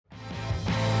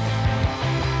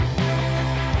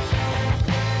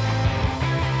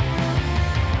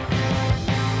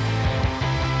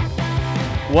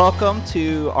Welcome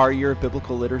to our Year of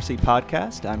Biblical Literacy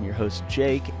podcast. I'm your host,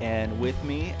 Jake, and with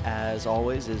me, as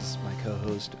always, is my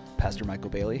co-host, Pastor Michael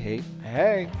Bailey. Hey.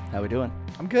 Hey. How we doing?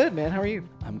 I'm good, man. How are you?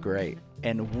 I'm great.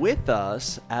 And with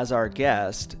us as our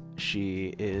guest,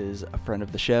 she is a friend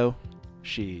of the show.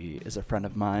 She is a friend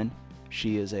of mine.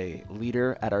 She is a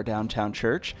leader at our downtown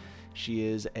church. She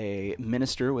is a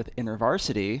minister with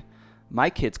InterVarsity. My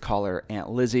kids call her Aunt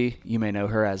Lizzie. You may know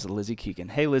her as Lizzie Keegan.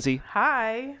 Hey, Lizzie.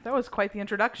 Hi. That was quite the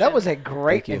introduction. That was a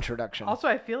great introduction. Also,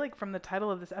 I feel like from the title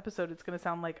of this episode, it's going to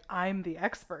sound like I'm the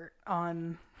expert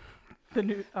on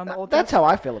the Old That's Testament. how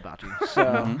I feel about you.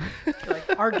 So,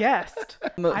 Like, our guest.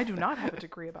 I do not have a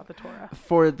degree about the Torah.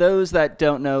 For those that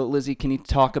don't know, Lizzie, can you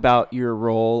talk about your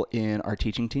role in our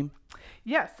teaching team?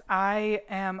 Yes, I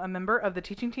am a member of the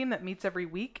teaching team that meets every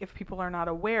week. If people are not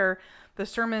aware, the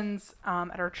sermons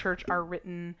at our church are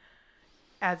written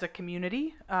as a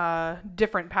community.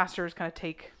 Different pastors kind of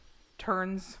take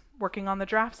turns working on the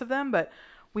drafts of them, but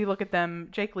we look at them.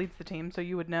 Jake leads the team, so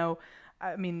you would know.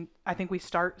 I mean, I think we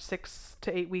start 6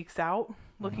 to 8 weeks out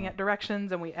looking at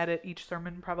directions, and we edit each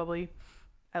sermon probably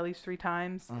at least 3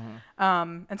 times.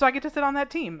 And so I get to sit on that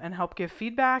team and help give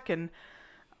feedback and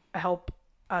help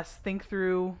us think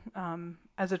through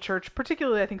as a church.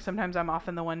 Particularly, I think sometimes I'm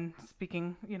often the one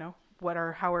speaking,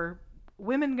 how are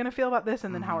women going to feel about this?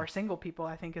 And then how are single people,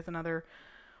 I think, is another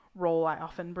role I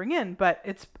often bring in. But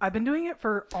I've been doing it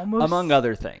for almost... Among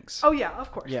other things. Oh, yeah,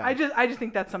 of course. Yeah. I just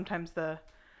think that's sometimes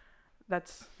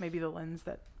that's maybe the lens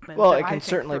that... well, that it I can think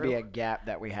certainly through. be a gap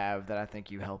that we have that I think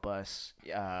you help us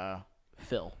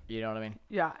fill. You know what I mean?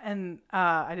 Yeah, and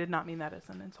I did not mean that as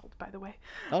an insult, by the way.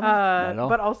 Oh, no, not at all.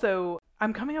 But also,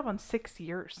 I'm coming up on 6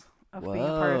 years of being a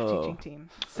part of Whoa. teaching team.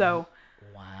 So,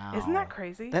 wow. isn't that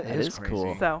crazy? That That is crazy.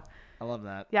 cool. So, I love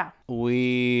that. yeah.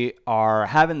 We are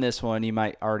having this one. You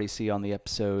might already see on the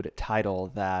episode title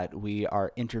that we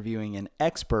are interviewing an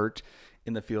expert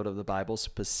in the field of the Bible,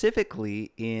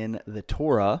 specifically in the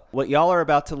Torah. What y'all are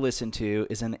about to listen to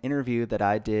is an interview that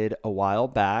I did a while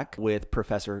back with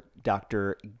Professor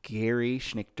Dr. Gary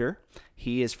Schnittjer.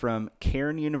 He is from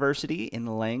Cairn University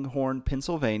in Langhorne,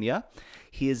 Pennsylvania.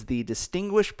 He is the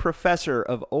distinguished professor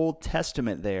of Old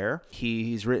Testament there.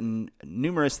 He's written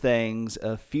numerous things,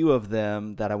 a few of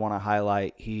them that I want to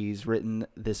highlight. He's written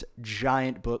this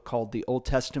giant book called The Old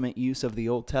Testament Use of the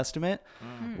Old Testament,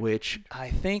 which I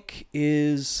think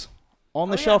is on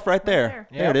the shelf right there.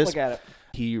 there. There it is. Look at it.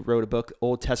 He wrote a book,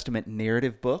 Old Testament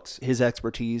Narrative Books. His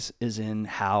expertise is in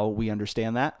how we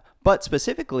understand that. But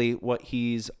specifically, what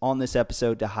he's on this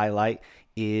episode to highlight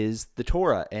is the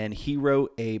Torah. And he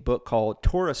wrote a book called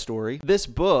Torah Story. This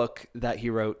book that he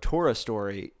wrote, Torah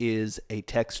Story, is a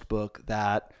textbook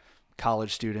that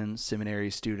college students,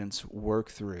 seminary students work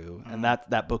through. And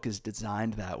that book is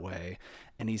designed that way.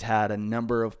 And he's had a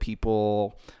number of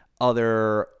people,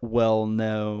 other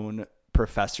well-known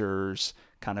professors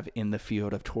kind of in the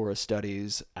field of Torah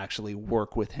studies, actually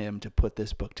work with him to put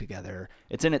this book together.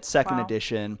 It's in its second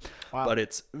edition, but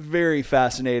it's very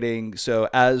fascinating. So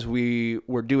as we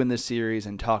were doing this series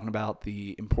and talking about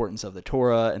the importance of the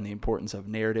Torah and the importance of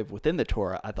narrative within the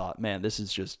Torah, I thought, man, this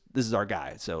is our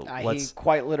guy. So He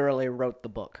quite literally wrote the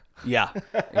book. Yeah,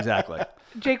 exactly.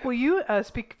 Jake, will you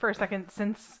speak for a second,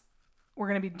 since we're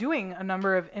going to be doing a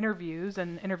number of interviews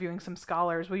and interviewing some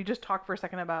scholars? Will you just talk for a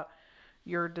second about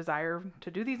your desire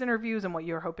to do these interviews and what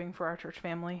you're hoping for our church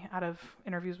family out of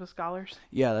interviews with scholars?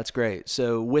 Yeah, that's great.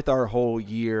 So with our whole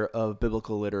year of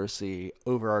biblical literacy,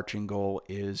 overarching goal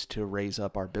is to raise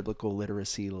up our biblical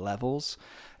literacy levels.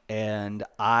 And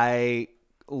I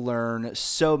learn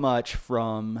so much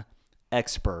from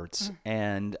experts.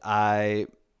 And I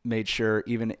made sure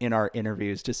even in our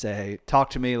interviews to say,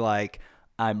 talk to me like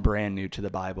I'm brand new to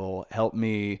the Bible. Help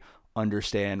me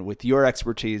understand with your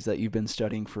expertise that you've been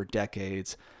studying for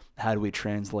decades, how do we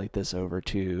translate this over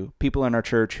to people in our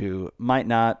church who might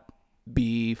not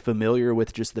be familiar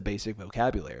with just the basic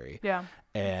vocabulary? Yeah.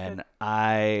 And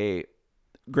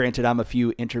granted, I'm a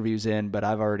few interviews in, but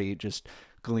I've already just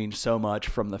gleaned so much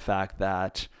from the fact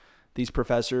that these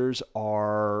professors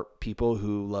are people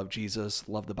who love Jesus,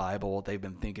 love the Bible. They've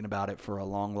been thinking about it for a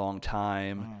long, long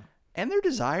time. And their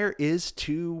desire is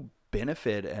to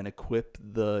benefit and equip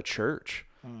the church.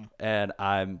 And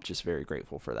I'm just very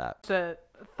grateful for that. The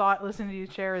thought listening to you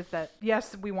share is that,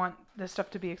 yes, we want this stuff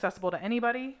to be accessible to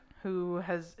anybody who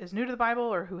is new to the Bible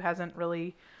or who hasn't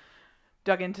really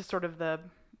dug into sort of the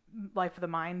life of the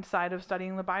mind side of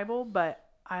studying the Bible. But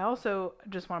I also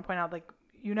just want to point out, like,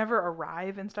 you never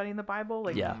arrive in studying the Bible.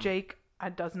 Like, Jake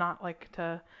does not like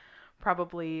to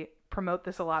probably promote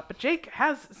this a lot, but Jake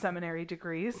has seminary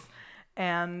degrees.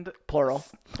 and Plural.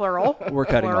 plural. We're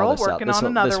cutting plural, all this out. working This on will,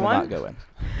 another this will one. not go in.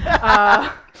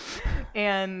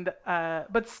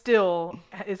 But still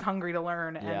is hungry to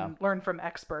learn and Yeah. learn from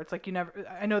experts. Like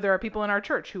I know there are people in our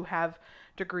church who have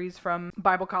degrees from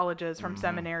Bible colleges, from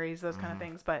seminaries, those kind of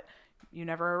things, but you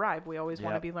never arrive. We always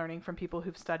want to Yep. be learning from people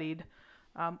who've studied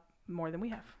more than we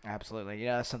have. Absolutely.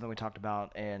 Yeah, that's something we talked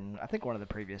about in, I think, one of the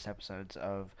previous episodes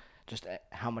of just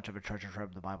how much of a treasure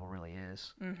trove the Bible really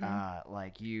is.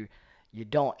 Like, you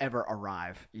don't ever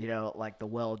arrive. Like, the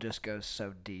well just goes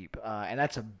so deep. And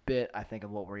that's a bit, I think,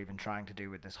 of what we're even trying to do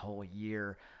with this whole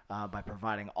year by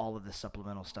providing all of this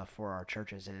supplemental stuff for our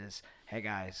churches is, hey,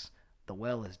 guys, the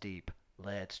well is deep.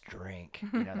 Let's drink.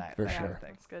 That, For that kind sure. of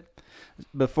thing. That's good.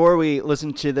 Before we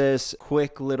listen to this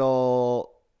quick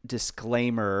little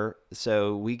disclaimer,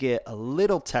 so we get a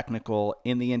little technical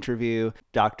in the interview.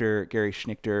 Dr. Gary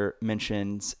Schnittjer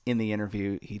mentions in the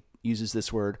interview, he uses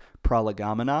this word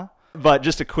prolegomena. But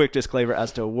just a quick disclaimer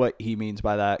as to what he means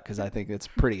by that, because I think it's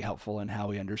pretty helpful in how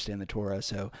we understand the Torah.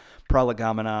 So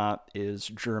prolegomena is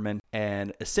German,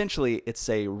 and essentially it's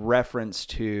a reference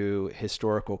to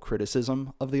historical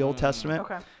criticism of the Old Testament,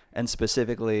 Okay. and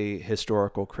specifically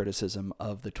historical criticism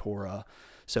of the Torah.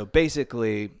 So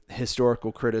basically,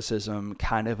 historical criticism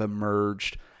kind of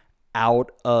emerged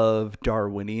out of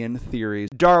Darwinian theories.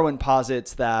 Darwin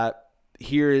posits that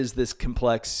here is this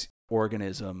complex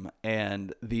organism,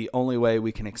 and the only way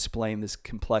we can explain this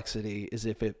complexity is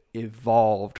if it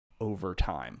evolved over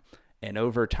time. And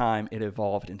over time, it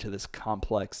evolved into this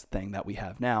complex thing that we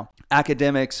have now.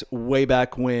 Academics way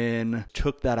back when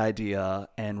took that idea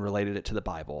and related it to the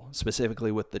Bible,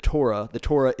 specifically with the Torah. The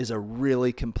Torah is a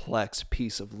really complex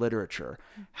piece of literature.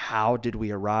 How did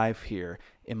we arrive here?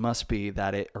 It must be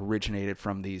that it originated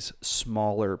from these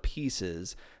smaller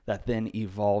pieces that then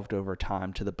evolved over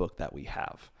time to the book that we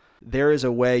have. There is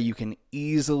a way you can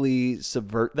easily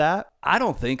subvert that. I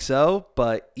don't think so,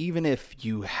 but even if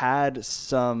you had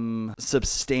some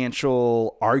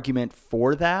substantial argument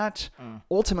for that,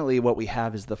 ultimately what we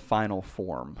have is the final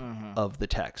form of the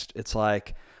text. It's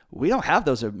like, we don't have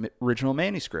those original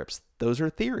manuscripts. Those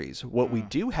are theories. What we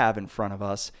do have in front of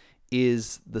us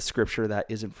is the scripture that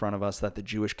is in front of us that the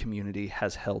Jewish community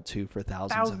has held to for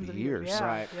thousands of years. Yeah,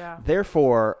 Right. yeah.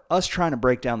 Therefore, us trying to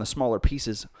break down the smaller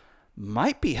pieces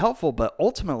might be helpful, but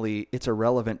ultimately it's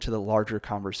irrelevant to the larger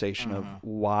conversation of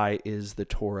why is the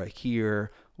Torah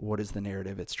here? What is the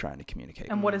narrative it's trying to communicate?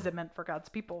 And what has it meant for God's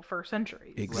people for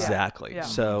centuries? Exactly. Yeah.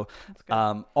 So That's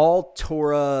good. all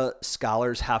Torah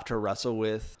scholars have to wrestle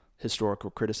with historical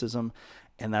criticism,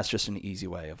 and that's just an easy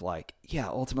way of like, yeah,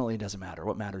 ultimately it doesn't matter.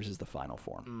 What matters is the final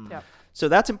form. Yeah. So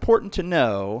that's important to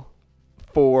know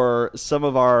for some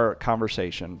of our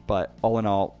conversation, but all in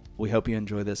all, we hope you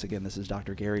enjoy this. Again, this is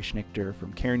Dr. Gary Schnittjer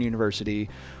from Cairn University,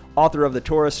 author of The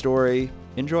Torah Story.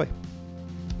 Enjoy.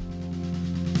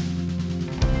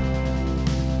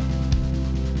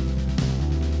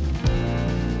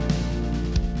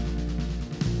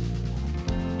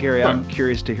 Gary, I'm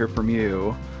curious to hear from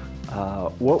you.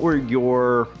 What were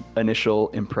your initial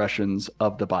impressions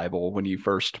of the Bible when you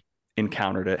first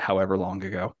encountered it, however long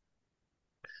ago?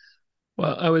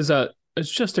 Well, I was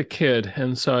just a kid,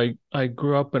 and so I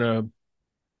grew up in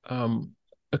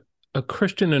a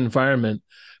Christian environment,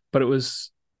 but it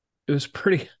was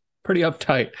pretty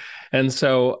uptight, and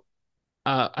so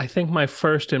I think my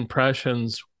first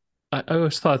impressions, I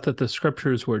always thought that the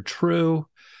scriptures were true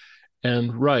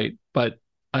and right, but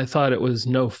I thought it was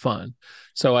no fun.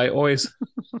 So I always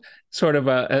sort of,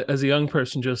 as a young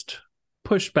person, just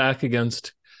pushed back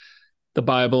against the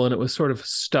Bible, and it was sort of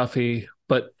stuffy.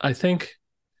 But I think,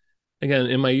 again,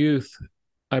 in my youth,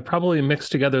 I probably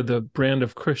mixed together the brand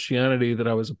of Christianity that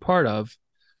I was a part of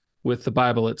with the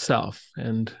Bible itself.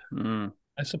 And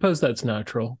I suppose that's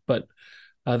natural, but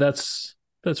that's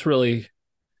really,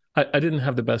 I didn't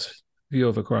have the best view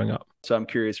of it growing up. So I'm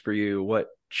curious for you, what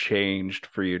changed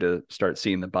for you to start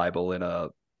seeing the Bible in a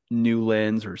new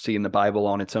lens or seeing the Bible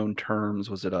on its own terms?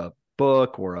 Was it a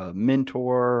book or a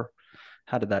mentor?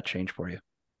 How did that change for you?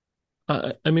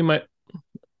 I mean,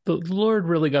 the Lord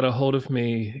really got a hold of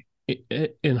me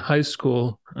in high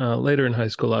school. Later in high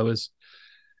school, I was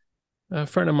a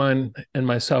friend of mine and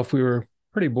myself, we were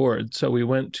pretty bored. So we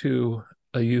went to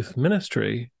a youth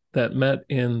ministry that met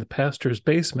in the pastor's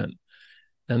basement.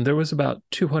 And there was about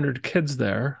 200 kids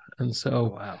there. And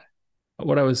so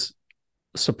what I was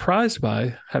surprised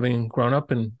by, having grown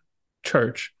up in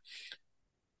church,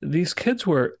 these kids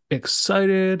were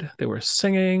excited. They were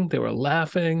singing. They were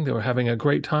laughing. They were having a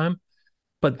great time.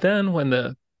 But then when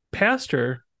the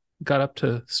pastor got up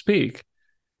to speak,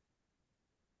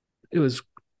 it was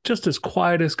just as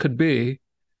quiet as could be.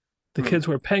 The kids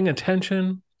were paying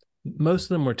attention. Most of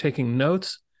them were taking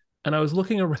notes. And I was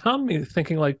looking around me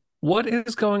thinking, like, what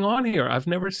is going on here? I've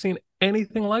never seen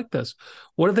anything like this.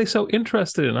 What are they so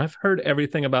interested in? I've heard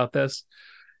everything about this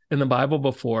in the Bible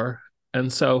before.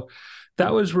 And so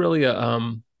that was really a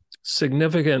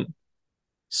significant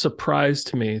surprise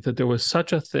to me that there was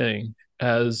such a thing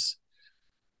as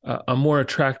a more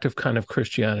attractive kind of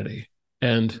Christianity,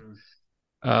 and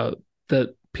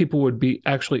that people would be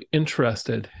actually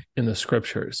interested in the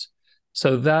scriptures.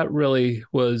 So that really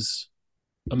was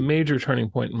a major turning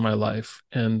point in my life.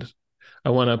 And I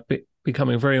wound up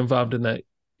becoming very involved in that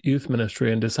youth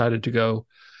ministry and decided to go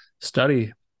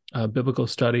study biblical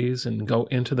studies and go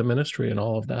into the ministry and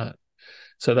all of that.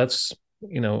 So that's,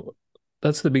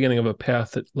 that's the beginning of a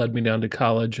path that led me down to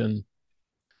college and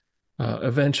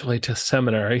eventually to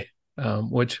seminary,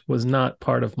 which was not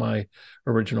part of my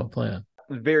original plan.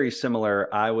 Very similar.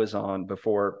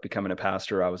 Before becoming a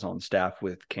pastor, I was on staff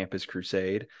with Campus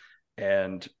Crusade,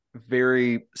 and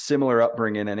very similar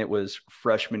upbringing. And it was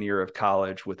freshman year of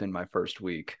college, within my first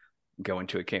week, going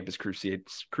to a Campus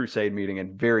Crusade meeting,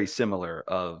 and very similar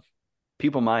of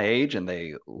people my age, and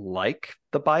they like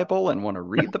the Bible and want to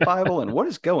read the Bible and what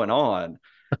is going on.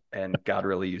 And God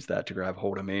really used that to grab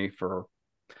hold of me for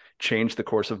change the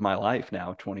course of my life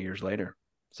now, 20 years later.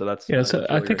 So that's, so really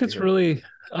I think it's really,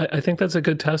 I think that's a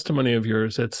good testimony of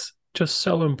yours. It's just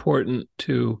so important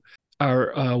to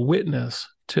our witness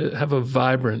to have a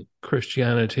vibrant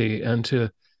Christianity and to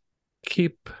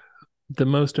keep the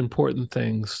most important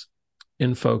things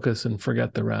in focus and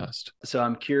forget the rest. So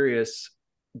I'm curious,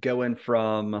 going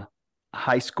from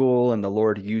high school and the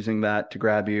Lord using that to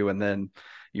grab you, and then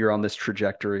you're on this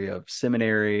trajectory of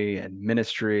seminary and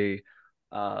ministry.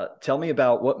 Tell me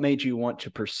about what made you want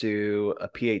to pursue a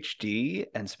PhD,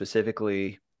 and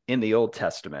specifically in the Old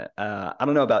Testament. I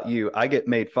don't know about you. I get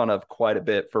made fun of quite a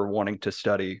bit for wanting to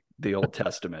study the Old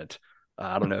Testament.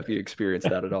 I don't know if you experienced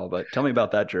that at all, but tell me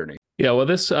about that journey. Yeah, well,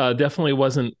 this definitely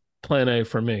wasn't plan A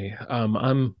for me.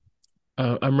 I'm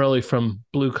really from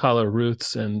blue collar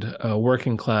roots and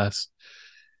working class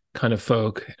kind of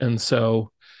folk. And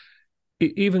so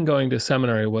even going to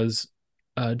seminary was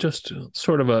just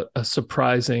sort of a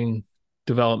surprising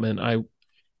development. I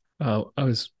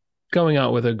was going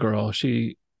out with a girl.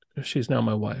 She's now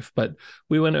my wife, but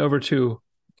we went over to,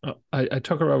 I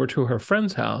took her over to her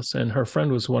friend's house, and her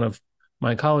friend was one of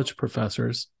my college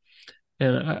professors.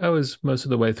 And I was most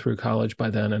of the way through college by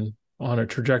then and on a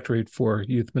trajectory for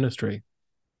youth ministry.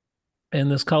 And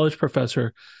this college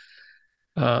professor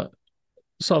saw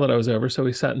that I was over, so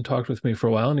he sat and talked with me for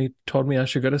a while, and he told me I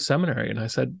should go to seminary. And I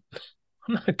said,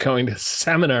 I'm not going to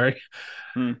seminary.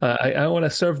 I want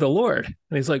to serve the Lord.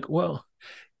 And he's like, well,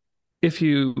 if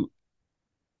you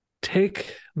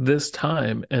take this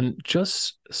time and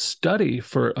just study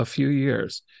for a few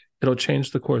years, it'll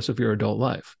change the course of your adult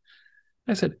life.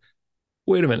 I said,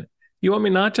 wait a minute. You want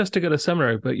me not just to go to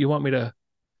seminary, but you want me to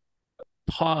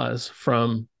pause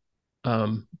from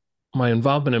my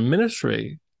involvement in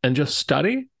ministry and just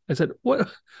study? I said, what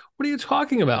are you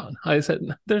talking about? I said,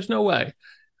 there's no way.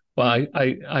 Well,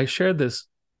 I shared this,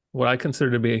 what I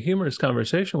consider to be a humorous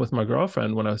conversation with my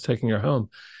girlfriend when I was taking her home.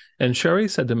 And Sherry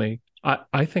said to me,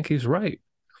 I think he's right.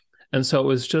 And so it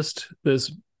was just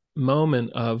this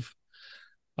moment of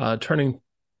turning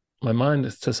my mind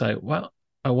to say, well,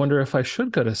 I wonder if I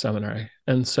should go to seminary.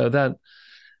 And so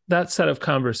that set of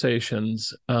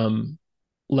conversations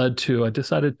led to, I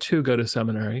decided to go to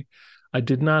seminary. I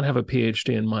did not have a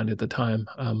PhD in mind at the time.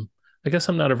 I guess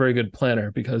I'm not a very good planner,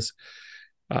 because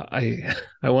I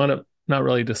wound up not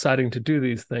really deciding to do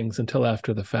these things until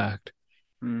after the fact.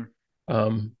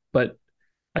 But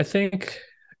I think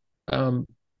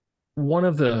one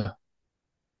of the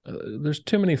there's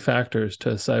too many factors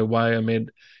to say why I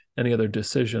made any other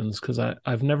decisions, because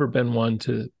I've never been one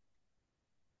to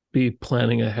be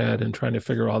planning ahead and trying to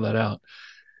figure all that out.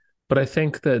 But I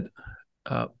think that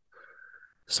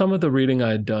some of the reading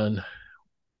I had done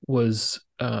was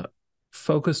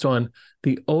focused on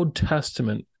the Old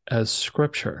Testament as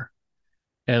scripture.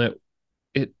 And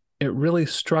it really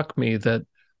struck me that,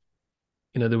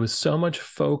 there was so much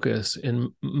focus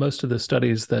in most of the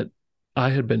studies that I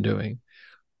had been doing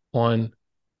on,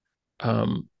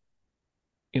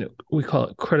 we call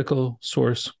it critical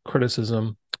source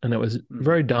criticism, and it was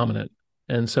very dominant.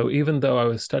 And so even though I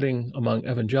was studying among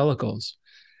evangelicals,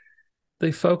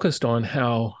 they focused on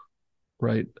how,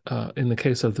 in the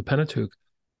case of the Pentateuch,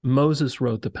 Moses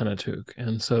wrote the Pentateuch.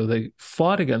 And so they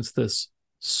fought against this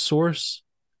source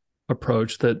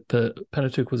approach that the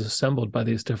Pentateuch was assembled by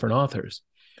these different authors.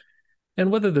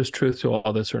 And whether there's truth to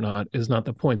all this or not is not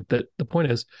the point. The point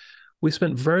is, we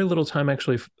spent very little time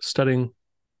actually studying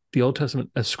the Old Testament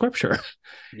as scripture.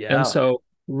 Yeah. And so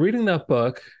reading that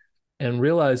book and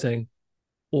realizing,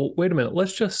 well, wait a minute,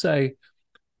 let's just say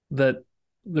that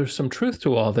there's some truth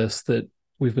to all this that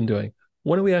we've been doing.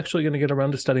 When are we actually going to get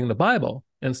around to studying the Bible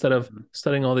instead of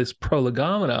studying all these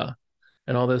prolegomena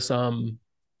and all this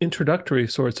introductory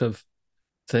sorts of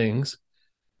things?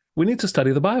 We need to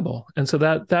study the Bible. And so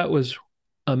that was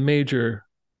a major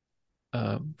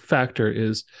factor,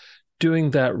 is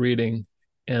doing that reading.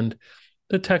 And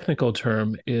the technical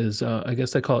term is, I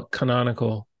guess they call it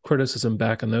canonical criticism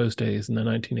back in those days, in the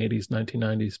 1980s,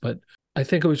 1990s. But I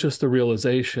think it was just the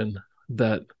realization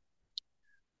that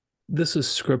this is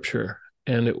scripture,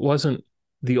 and it wasn't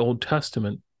the Old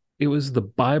Testament. It was the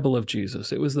Bible of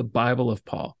Jesus. It was the Bible of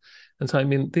Paul. And so, I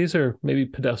mean, these are maybe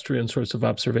pedestrian sorts of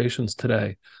observations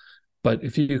today, but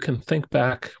if you can think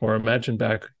back or imagine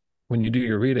back when you do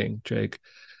your reading, Jake,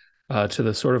 to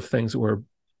the sort of things that were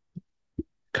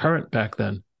current back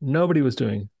then, nobody was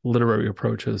doing literary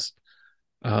approaches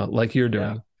like you're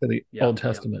doing to the Old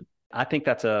Testament. I think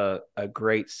that's a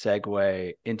great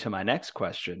segue into my next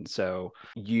question. So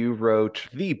you wrote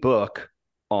the book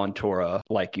on Torah,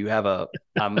 like you have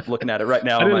I'm looking at it right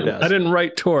now on my desk. I didn't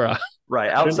write Torah. Right.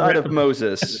 Outside of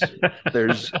Moses,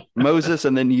 there's Moses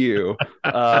and then you.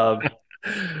 And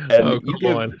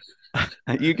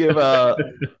you give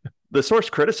the source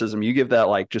criticism, you give that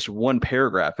like just one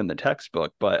paragraph in the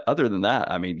textbook. But other than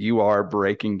that, I mean, you are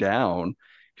breaking down,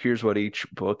 here's what each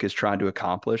book is trying to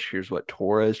accomplish. Here's what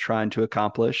Torah is trying to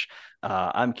accomplish.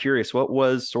 I'm curious, what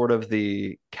was sort of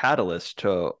the catalyst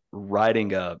to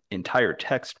writing an entire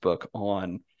textbook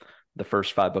on the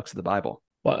first 5 books of the Bible?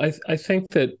 Well, I think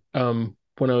that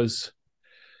when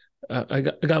I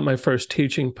got my first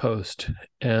teaching post,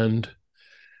 and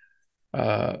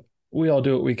we all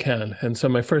do what we can. And so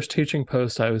my first teaching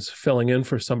post, I was filling in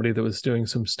for somebody that was doing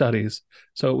some studies.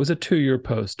 So it was a 2-year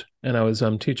post, and I was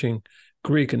teaching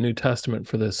Greek and New Testament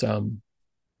for this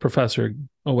professor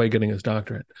away getting his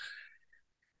doctorate.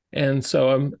 And so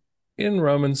I'm in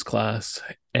Romans class,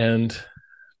 and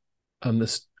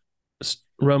this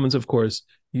Romans, of course,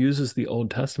 uses the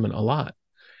Old Testament a lot.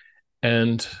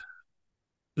 And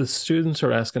the students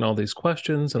are asking all these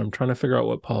questions, and I'm trying to figure out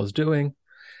what Paul's doing.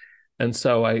 And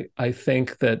so I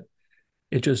think that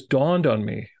it just dawned on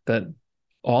me that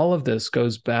all of this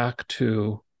goes back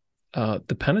to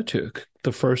the Pentateuch,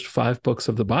 the first 5 books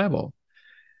of the Bible.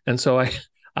 And so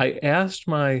I asked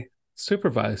my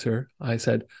supervisor, I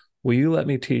said, will you let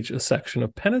me teach a section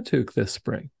of Pentateuch this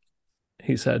spring?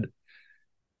 He said,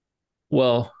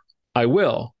 well, I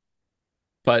will,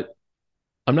 but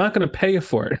I'm not going to pay you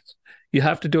for it. You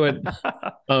have to do it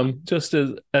just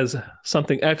as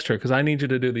something extra, because I need you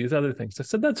to do these other things. I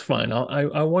said, that's fine.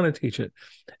 I want to teach it.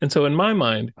 And so in my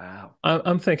mind, wow,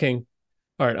 I'm thinking,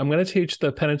 all right, I'm going to teach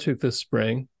the Pentateuch this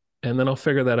spring, and then I'll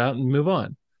figure that out and move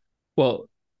on. Well,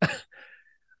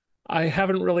 I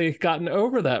haven't really gotten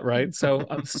over that, right? So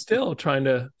I'm still trying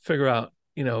to figure out,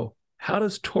 how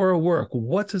does Torah work?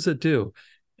 What does it do?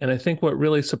 And I think what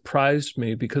really surprised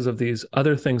me, because of these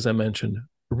other things I mentioned,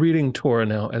 reading Torah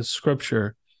now as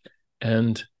scripture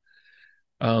and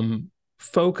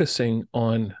focusing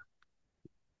on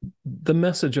the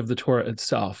message of the Torah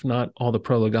itself, not all the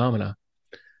prolegomena,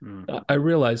 I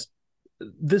realized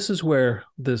this is where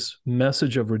this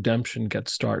message of redemption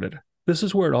gets started. This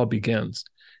is where it all begins.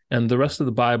 And the rest of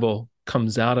the Bible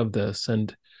comes out of this.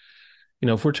 And,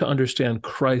 if we're to understand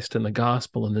Christ and the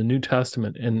gospel and the New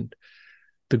Testament and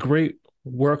the great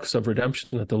works of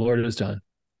redemption that the Lord has done,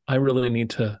 I really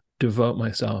need to devote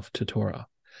myself to Torah.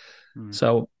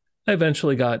 So I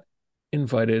eventually got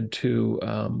invited to,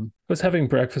 I was having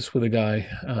breakfast with a guy.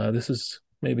 This is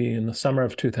maybe in the summer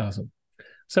of 2000. I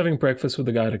was having breakfast with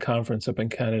a guy at a conference up in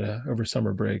Canada over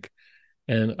summer break.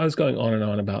 And I was going on and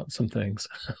on about some things,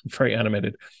 very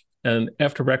animated. And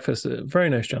after breakfast, a very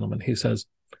nice gentleman, he says,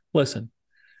 listen,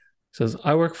 he says,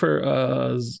 I work for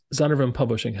Zondervan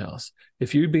Publishing House.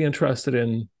 If you'd be interested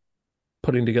in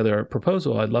putting together a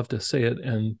proposal, I'd love to see it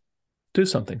and do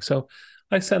something. So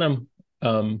I sent him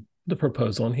the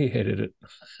proposal, and he hated it.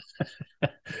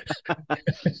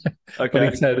 Okay.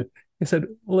 But he said,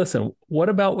 listen, what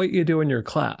about what you do in your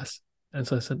class? And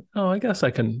so I said, oh, I guess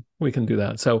we can do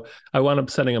that. So I wound up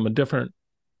sending him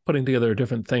putting together a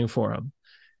different thing for him.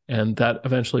 And that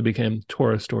eventually became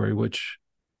Torah Story, which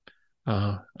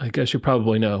I guess you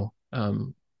probably know.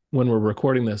 When we're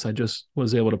recording this, I just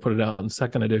was able to put it out in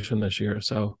 2nd edition this year.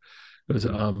 So it was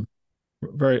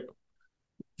very,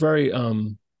 very,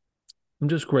 I'm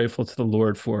just grateful to the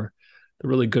Lord for the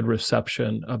really good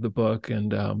reception of the book,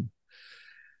 and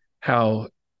how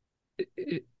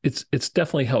it's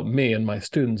definitely helped me and my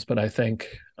students, but I think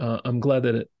I'm glad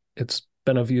that it's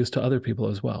been of use to other people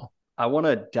as well. I want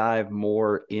to dive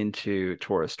more into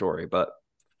Torah story, but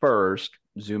first,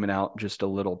 zooming out just a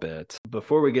little bit.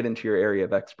 Before we get into your area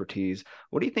of expertise,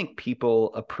 what do you think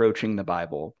people approaching the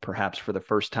Bible, perhaps for the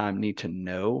first time, need to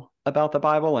know about the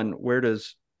Bible? And where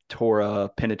does Torah,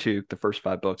 Pentateuch, the first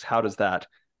 5 books, how does that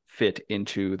fit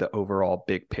into the overall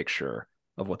big picture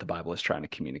of what the Bible is trying to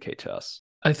communicate to us?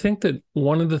 I think that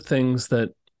one of the things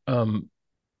that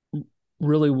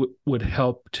really would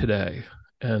help today,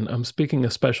 and I'm speaking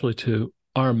especially to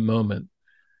our moment,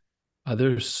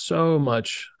 there's so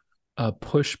much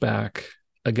pushback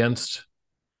against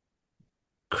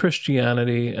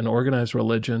Christianity and organized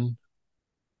religion,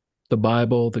 the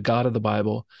Bible, the God of the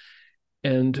Bible.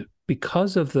 And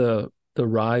because of the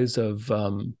rise of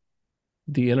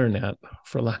the internet,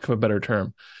 for lack of a better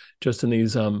term, just in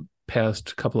these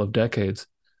past couple of decades,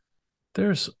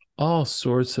 there's all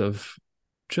sorts of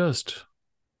just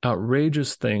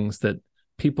outrageous things that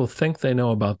people think they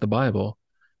know about the Bible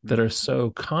that are so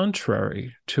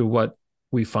contrary to what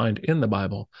we find in the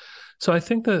Bible. So I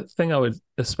think the thing I would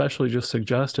especially just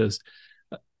suggest is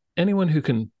anyone who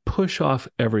can push off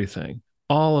everything,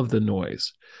 all of the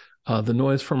noise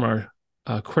from our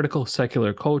critical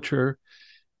secular culture,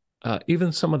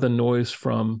 even some of the noise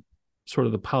from sort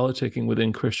of the politicking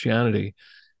within Christianity,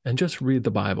 and just read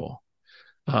the Bible.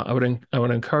 I would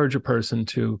encourage a person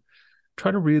to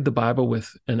try to read the Bible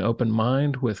with an open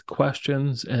mind, with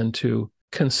questions, and to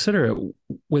consider it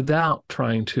without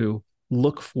trying to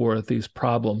look for these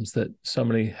problems that so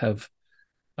many have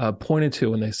pointed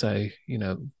to when they say,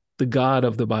 the God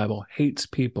of the Bible hates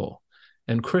people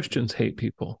and Christians hate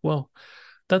people. Well,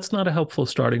 that's not a helpful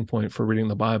starting point for reading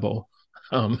the Bible.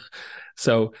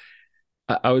 So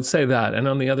I would say that. And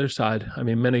on the other side, I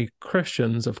mean, many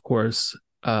Christians, of course,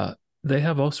 they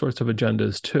have all sorts of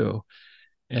agendas too.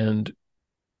 And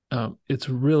it's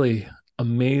really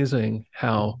amazing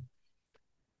how,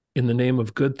 in the name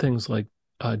of good things like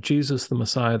Jesus, the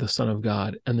Messiah, the Son of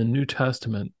God, and the New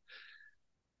Testament,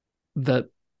 that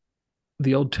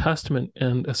the Old Testament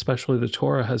and especially the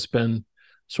Torah has been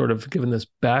sort of given this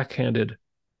backhanded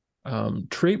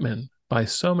treatment by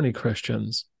so many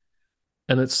Christians.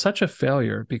 And it's such a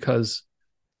failure because,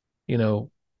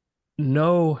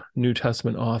 no New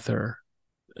Testament author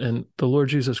and the Lord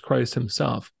Jesus Christ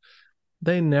himself,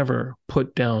 they never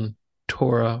put down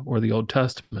Torah or the Old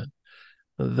Testament.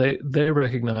 They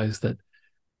recognize that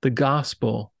the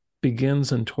gospel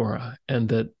begins in Torah, and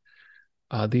that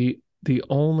the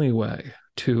only way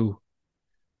to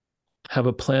have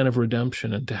a plan of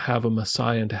redemption and to have a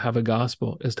Messiah and to have a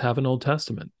gospel is to have an Old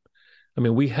Testament. I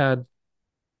mean, we had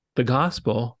the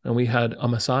gospel and we had a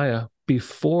Messiah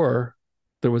before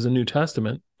there was a New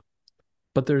Testament,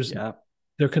 but there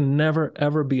can never,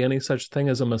 ever be any such thing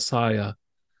as a Messiah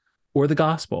or the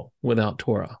gospel without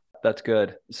Torah. That's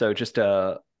good. So just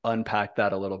to unpack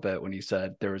that a little bit, when you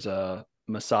said there was a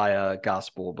Messiah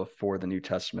gospel before the New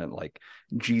Testament, like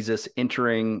Jesus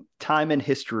entering time and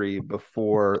history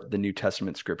before the New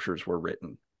Testament scriptures were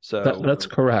written. So that's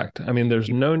correct. I mean, there's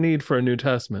no need for a New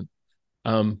Testament,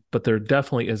 but there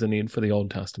definitely is a need for the Old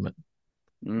Testament.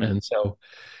 And so,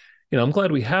 I'm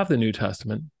glad we have the New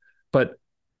Testament, but,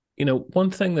 one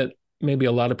thing that maybe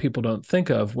a lot of people don't think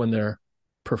of when they're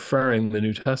preferring the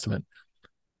New Testament,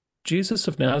 Jesus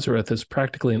of Nazareth is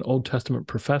practically an Old Testament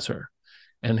professor,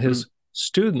 and his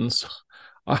students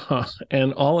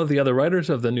and all of the other writers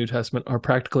of the New Testament are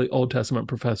practically Old Testament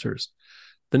professors.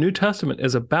 The New Testament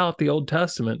is about the Old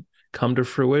Testament come to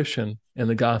fruition in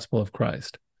the gospel of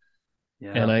Christ.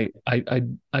 Yeah. And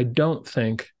I don't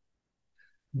think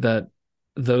that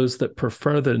those that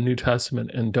prefer the New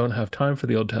Testament and don't have time for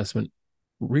the Old Testament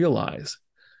realize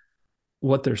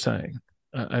what they're saying.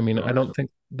 I mean, I don't think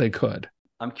they could.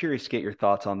 I'm curious to get your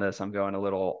thoughts on this. I'm going a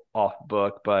little off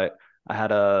book, but I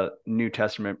had a New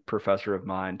Testament professor of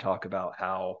mine talk about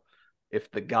how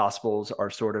if the Gospels are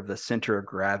sort of the center of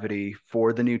gravity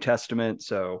for the New Testament,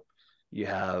 so you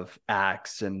have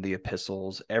Acts and the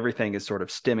epistles, everything is sort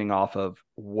of stemming off of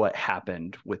what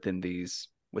happened within the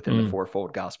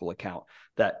fourfold gospel account,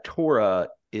 that Torah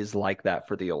is like that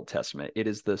for the Old Testament. It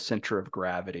is the center of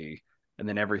gravity, and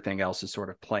then everything else is sort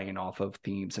of playing off of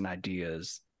themes and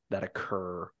ideas that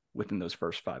occur within those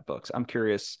first 5 books. I'm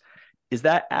curious, is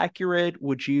that accurate?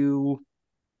 Would you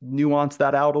nuance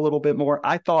that out a little bit more?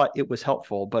 I thought it was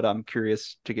helpful, but I'm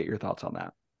curious to get your thoughts on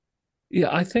that. Yeah,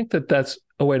 I think that that's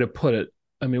a way to put it.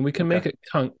 I mean, we can make it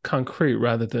concrete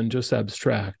rather than just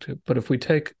abstract. But if we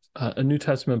take a New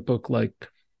Testament book like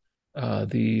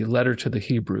the letter to the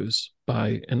Hebrews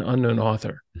by an unknown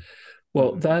author,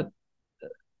 well,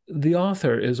 the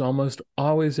author is almost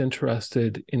always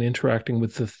interested in interacting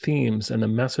with the themes and the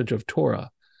message of Torah,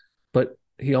 but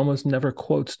he almost never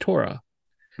quotes Torah.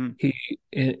 He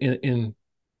in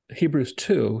Hebrews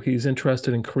 2, he's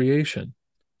interested in creation.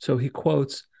 So he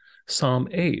quotes Psalm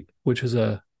 8, which is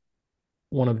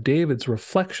one of David's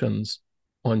reflections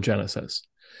on Genesis.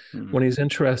 When he's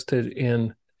interested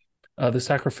in the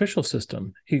sacrificial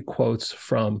system, he quotes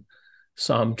from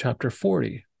Psalm chapter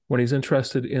 40. When he's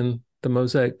interested in the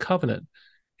Mosaic covenant,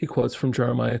 he quotes from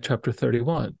Jeremiah chapter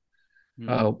 31.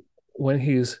 When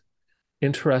he's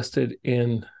interested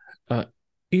in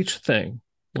each thing,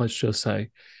 let's just say,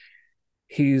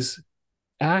 he's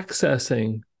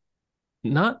accessing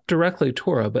not directly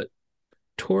Torah, but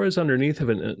Torah is underneath of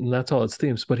it, and that's all its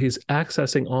themes, but he's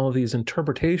accessing all of these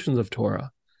interpretations of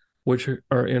Torah, which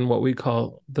are in what we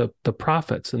call the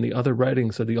prophets and the other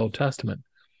writings of the Old Testament.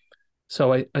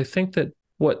 So I think that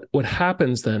what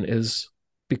happens then is,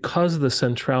 because of the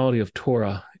centrality of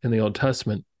Torah in the Old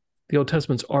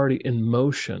Testament's already in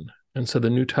motion. And so the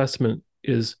New Testament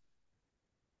is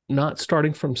not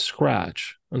starting from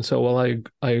scratch. And so while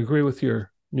I agree with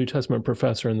your New Testament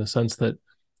professor in the sense that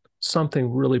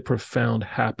something really profound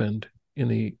happened in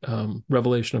the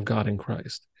revelation of God in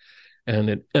Christ, and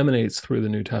it emanates through the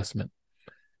New Testament.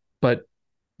 But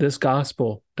this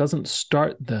gospel doesn't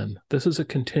start then. This is a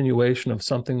continuation of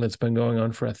something that's been going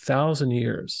on for 1,000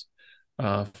 years,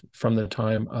 from the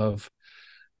time of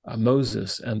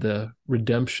Moses and the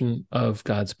redemption of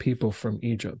God's people from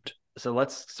Egypt. So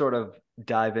let's sort of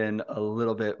dive in a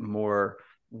little bit more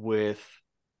with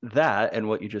that and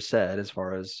what you just said, as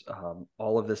far as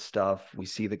all of this stuff. We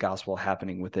see the gospel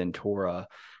happening within Torah.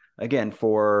 Again,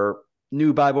 for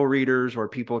new Bible readers or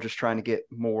people just trying to get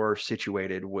more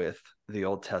situated with the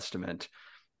Old Testament,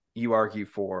 you argue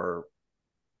for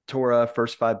Torah,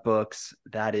 first 5 books.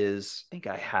 That is, I think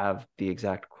I have the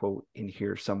exact quote in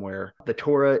here somewhere. The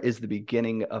Torah is the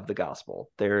beginning of the gospel.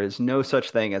 There is no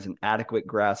such thing as an adequate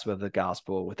grasp of the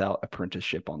gospel without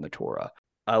apprenticeship on the Torah.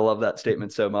 I love that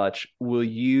statement so much. Will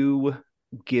you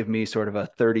give me sort of a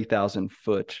 30,000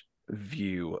 foot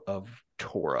view of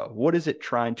Torah? What is it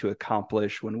trying to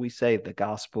accomplish when we say the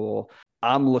gospel?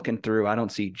 I'm looking through, I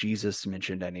don't see Jesus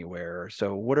mentioned anywhere.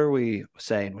 So what are we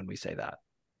saying when we say that?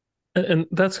 And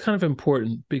that's kind of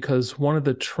important, because one of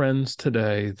the trends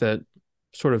today that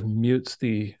sort of mutes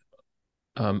the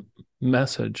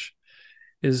message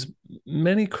is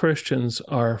many Christians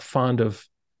are fond of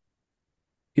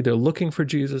either looking for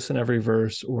Jesus in every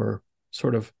verse, or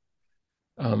sort of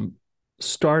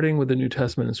starting with the New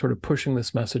Testament and sort of pushing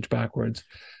this message backwards.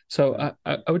 So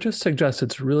I would just suggest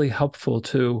it's really helpful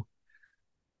to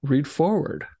read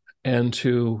forward and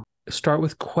to start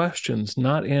with questions,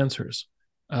 not answers.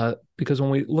 Because when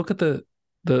we look at the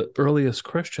earliest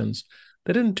Christians,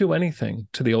 they didn't do anything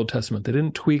to the Old Testament. They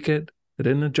didn't tweak it. They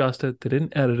didn't adjust it. They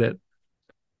didn't edit it.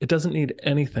 It doesn't need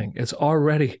anything. It's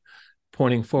already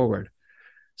pointing forward.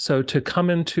 So to come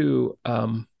into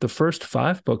the first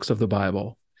 5 books of the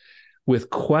Bible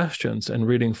with questions and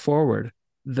reading forward,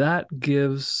 that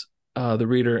gives the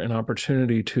reader an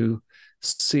opportunity to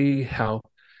see how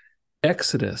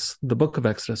Exodus, the book of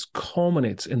Exodus,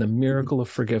 culminates in the miracle of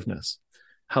forgiveness,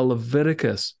 how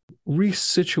Leviticus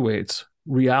resituates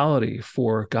reality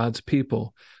for God's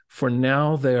people, for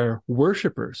now they're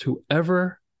worshipers who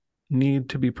ever need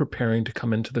to be preparing to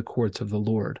come into the courts of the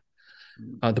Lord.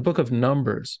 The book of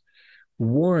Numbers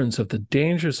warns of the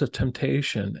dangers of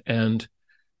temptation and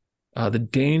the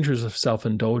dangers of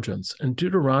self-indulgence. And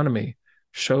Deuteronomy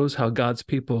shows how God's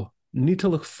people need to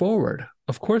look forward.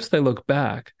 Of course, they look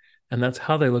back, and that's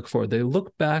how they look forward. They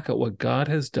look back at what God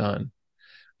has done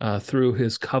through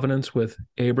his covenants with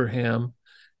Abraham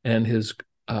and his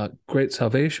great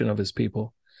salvation of his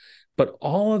people. But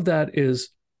all of that is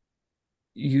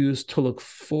used to look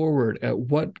forward at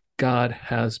what God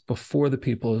has before the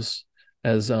people,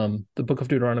 as the book of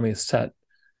Deuteronomy is set,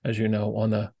 as you know,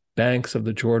 on the banks of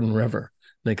the Jordan River.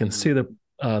 They can see the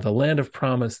land of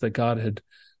promise that God had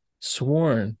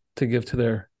sworn to give to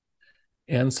their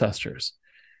ancestors.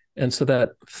 And so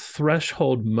that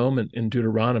threshold moment in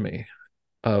Deuteronomy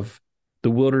of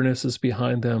the wilderness is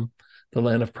behind them, the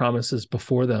land of promise is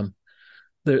before them,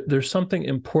 there's something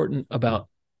important about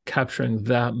capturing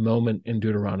that moment in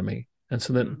Deuteronomy. And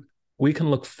so that we can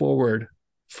look forward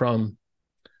from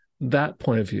that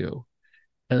point of view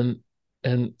and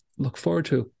look forward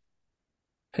to,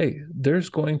 hey, there's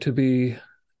going to be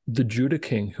the Judah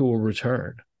king who will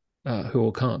return, who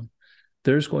will come.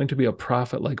 There's going to be a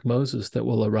prophet like Moses that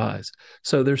will arise.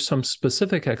 So there's some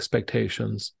specific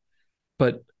expectations,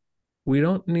 but we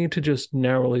don't need to just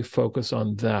narrowly focus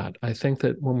on that. I think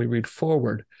that when we read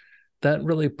forward, that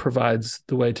really provides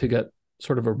the way to get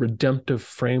sort of a redemptive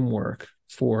framework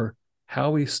for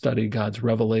how we study God's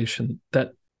revelation,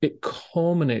 that it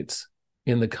culminates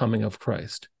in the coming of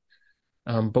Christ.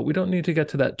 But we don't need to get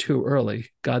to that too early.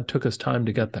 God took us time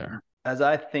to get there. As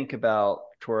I think about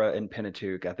Torah and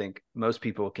Pentateuch, I think most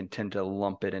people can tend to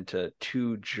lump it into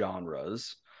two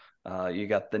genres. You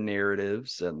got the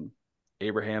narratives and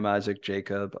Abraham, Isaac,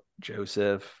 Jacob,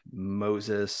 Joseph,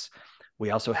 Moses. We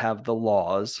also have the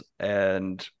laws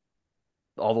and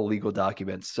all the legal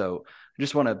documents. So I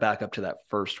just want to back up to that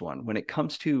first one. When it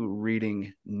comes to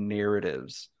reading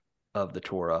narratives of the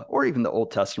Torah or even the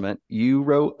Old Testament, you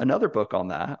wrote another book on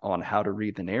that, on how to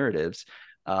read the narratives.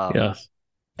 Yes.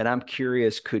 And I'm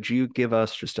curious, could you give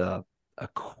us just a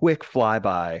quick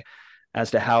flyby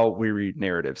as to how we read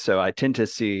narratives? So I tend to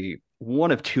see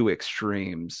one of two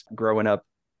extremes. Growing up,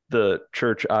 the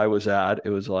church I was at, it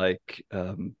was like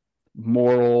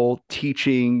moral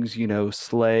teachings,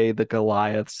 slay the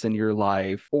Goliaths in your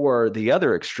life. Or the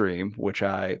other extreme, which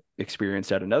I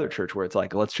experienced at another church, where it's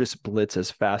like, let's just blitz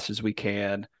as fast as we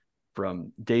can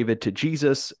from David to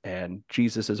Jesus, and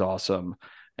Jesus is awesome,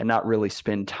 and not really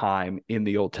spend time in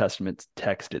the Old Testament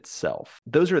text itself.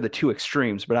 Those are the two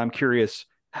extremes, but I'm curious,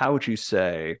 how would you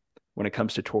say when it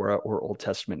comes to Torah or Old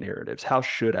Testament narratives, how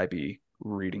should I be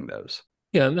reading those?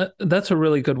 Yeah, and that's a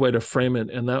really good way to frame it,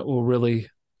 and that will really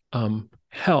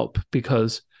help,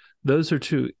 because those are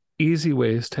two easy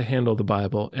ways to handle the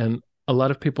Bible, and a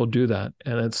lot of people do that.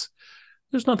 And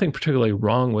there's nothing particularly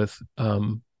wrong with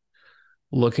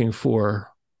looking for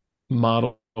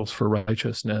models for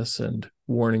righteousness and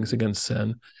warnings against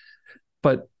sin,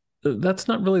 but that's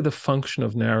not really the function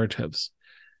of narratives.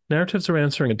 Narratives are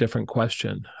answering a different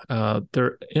question.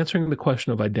 They're answering the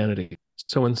question of identity.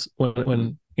 So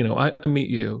when I meet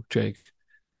you, Jake,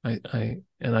 I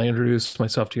introduce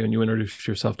myself to you and you introduce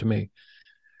yourself to me,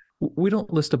 we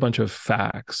don't list a bunch of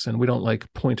facts, and we don't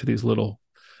like point to these little,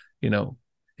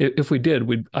 if we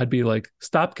did, I'd be like,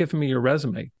 stop giving me your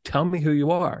resume, tell me who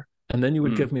you are, and then you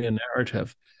would give me a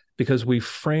narrative, because we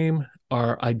frame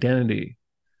our identity,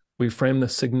 we frame the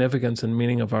significance and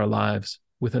meaning of our lives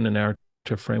within a narrative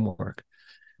framework.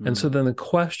 And so then the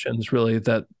questions really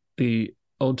that the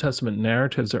Old Testament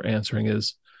narratives are answering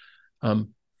is,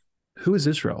 who is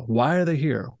Israel? Why are they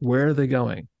here? Where are they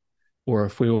going? Or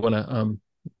if we want to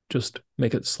just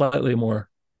make it slightly more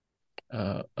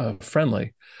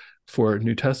friendly for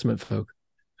New Testament folk,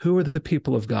 who are the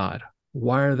people of God?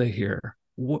 Why are they here?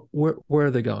 Where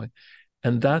are they going?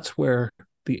 And that's where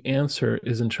the answer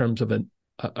is in terms of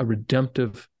a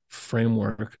redemptive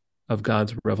framework of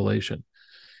God's revelation.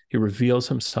 He reveals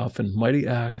himself in mighty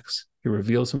acts. He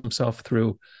reveals himself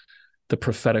through the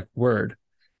prophetic word.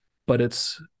 But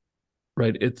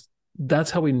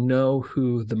that's how we know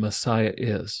who the Messiah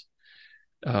is.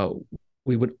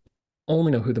 We would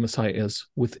only know who the Messiah is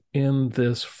within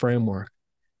this framework.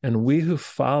 And we who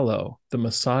follow the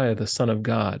Messiah, the Son of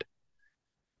God,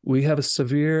 we have a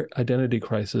severe identity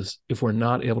crisis if we're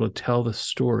not able to tell the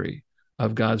story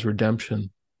of God's redemption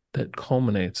that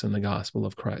culminates in the gospel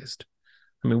of Christ.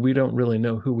 I mean, we don't really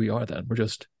know who we are then.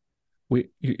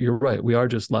 You're right. We are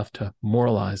just left to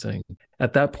moralizing.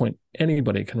 At that point,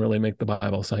 anybody can really make the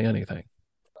Bible say anything.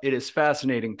 It is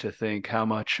fascinating to think how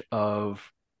much of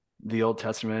the Old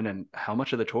Testament and how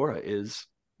much of the Torah is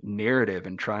narrative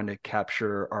and trying to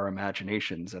capture our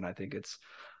imaginations. And I think it's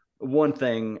one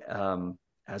thing,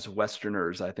 as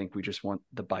Westerners, I think we just want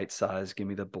the bite size, give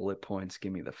me the bullet points,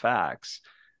 give me the facts.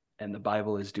 And the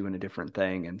Bible is doing a different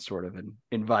thing and sort of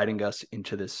inviting us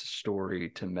into this story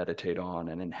to meditate on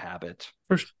and inhabit.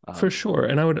 For sure.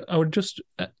 And I would just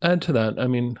add to that. I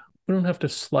mean, we don't have to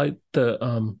slight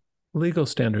the legal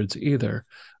standards either.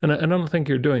 And I don't think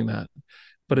you're doing that.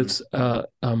 But it's I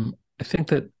think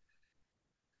that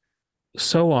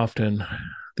so often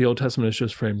the Old Testament is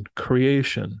just framed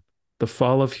creation, the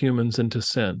fall of humans into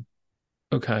sin.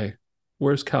 Okay,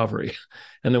 where's Calvary?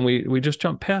 And then we just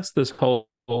jump past this whole,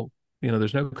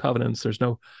 there's no covenants, there's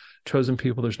no chosen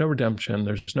people, there's no redemption,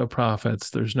 there's no prophets,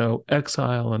 there's no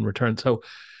exile and return. So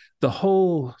the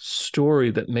whole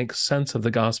story that makes sense of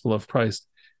the gospel of Christ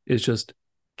is just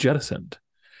jettisoned.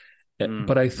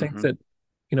 But I think that,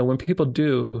 when people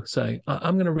do say,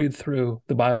 I'm going to read through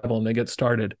the Bible, and they get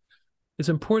started, it's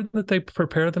important that they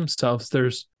prepare themselves.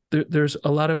 There's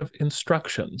a lot of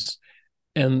instructions,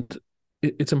 and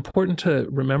it's important to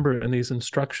remember in these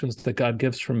instructions that God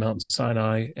gives from Mount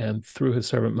Sinai and through his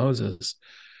servant Moses,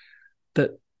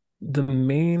 that the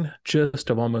main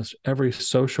gist of almost every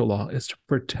social law is to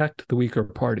protect the weaker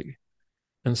party.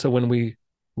 And so when we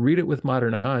read it with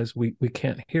modern eyes, we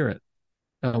can't hear it.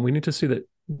 We need to see that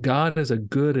God is a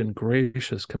good and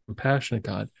gracious, compassionate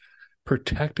God,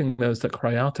 protecting those that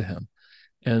cry out to him.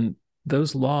 And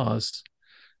those laws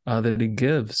that he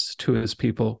gives to his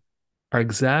people are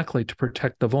exactly to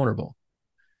protect the vulnerable.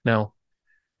 Now,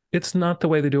 it's not the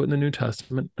way they do it in the New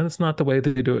Testament, and it's not the way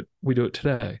we do it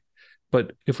today.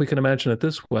 But if we can imagine it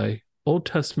this way, Old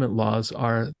Testament laws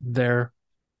are there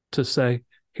to say,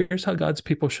 here's how God's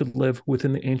people should live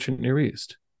within the ancient Near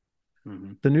East.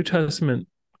 Mm-hmm. The New Testament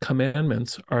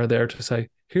commandments are there to say,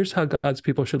 here's how God's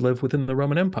people should live within the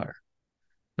Roman Empire.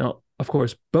 Now, of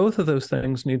course, both of those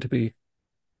things need to be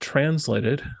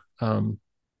translated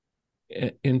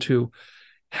into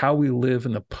how we live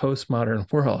in the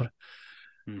postmodern world.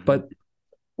 Mm-hmm. But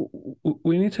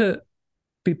we need to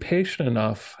be patient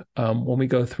enough when we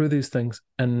go through these things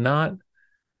and not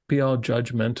be all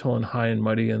judgmental and high and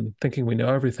mighty and thinking we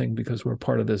know everything because we're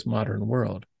part of this modern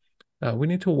world. We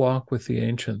need to walk with the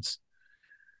ancients.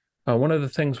 One of the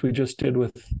things we just did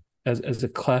with as a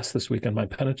class this week in my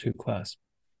Pentateuch class,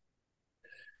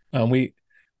 I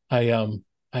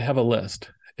have a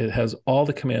list. It has all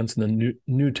the commands in the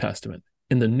New Testament.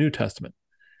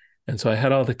 And so I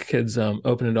had all the kids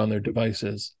open it on their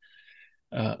devices.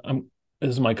 This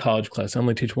is my college class. I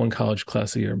only teach one college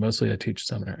class a year. Mostly I teach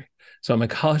seminary. So in my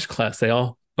college class, they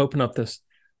all open up this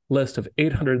list of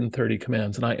 830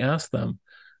 commands. And I asked them,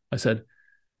 I said,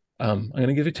 I'm going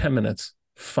to give you 10 minutes.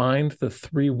 Find the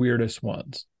 3 weirdest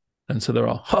ones. And so they're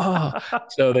all, ha.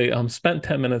 So they spent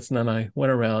 10 minutes, and then I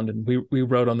went around and we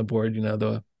wrote on the board,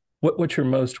 what's your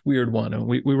most weird one? And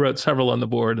we wrote several on the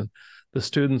board, and the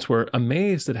students were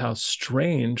amazed at how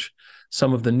strange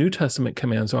some of the New Testament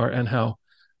commands are and how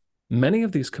many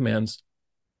of these commands,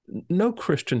 no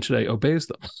Christian today obeys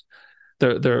them.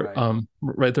 They're right.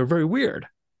 Right. They're very weird.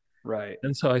 Right.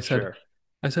 And so I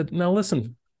said, now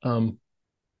listen,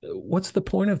 what's the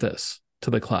point of this to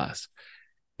the class?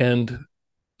 And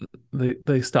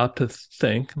they stopped to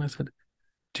think, and I said,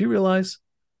 do you realize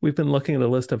we've been looking at a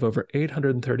list of over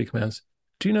 830 commands?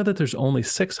 Do you know that there's only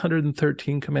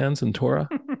 613 commands in Torah?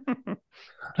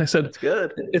 I said, that's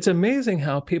good. It's amazing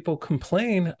how people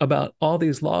complain about all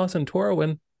these laws in Torah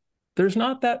when there's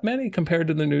not that many compared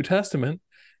to the New Testament,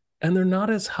 and they're not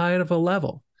as high of a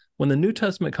level. When the New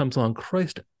Testament comes along,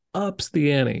 Christ ups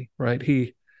the ante, right?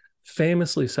 He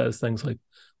famously says things like,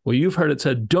 well, you've heard it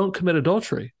said, don't commit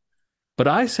adultery. But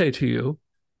I say to you,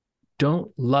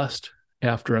 don't lust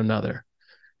after another.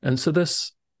 And so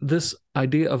this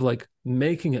idea of like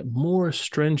making it more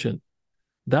stringent,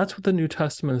 that's what the New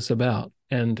Testament is about.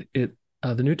 And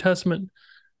the New Testament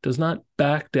does not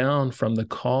back down from the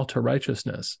call to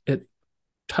righteousness. It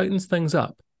tightens things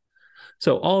up.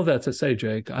 So all of that to say,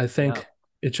 Jake, I think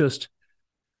it just,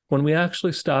 when we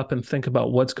actually stop and think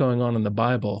about what's going on in the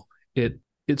Bible, it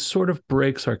sort of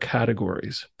breaks our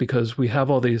categories, because we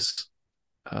have all these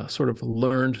sort of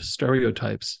learned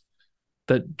stereotypes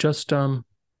that just,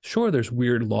 sure, there's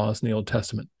weird laws in the Old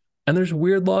Testament, and there's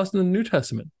weird laws in the New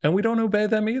Testament, and we don't obey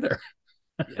them either.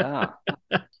 Yeah.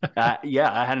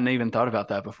 I hadn't even thought about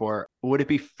that before. Would it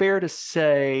be fair to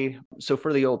say, so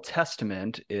for the Old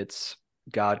Testament, it's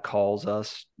God calls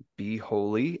us, be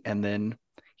holy, and then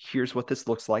here's what this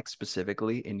looks like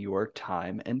specifically in your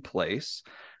time and place.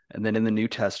 And then in the New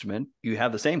Testament, you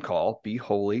have the same call, be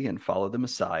holy and follow the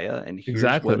Messiah. And here's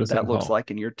exactly what that looks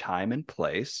like in your time and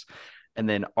place. And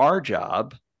then our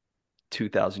job,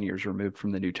 2,000 years removed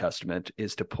from the New Testament,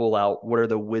 is to pull out what are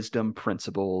the wisdom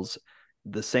principles.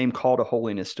 The same call to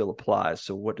holiness still applies.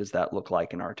 So what does that look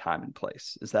like in our time and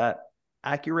place? Is that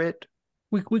accurate?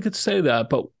 We could say that,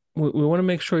 but we want to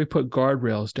make sure we put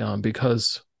guardrails down,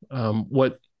 because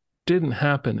what didn't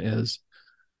happen is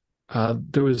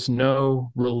there was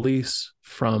no release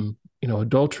from,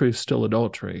 adultery is still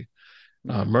adultery,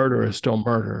 murder is still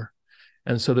murder.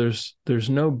 And so there's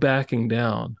no backing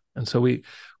down. And so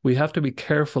we have to be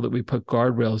careful that we put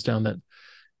guardrails down that,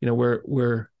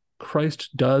 where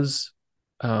Christ does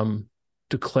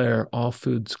declare all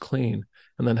foods clean,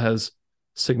 and then has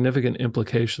significant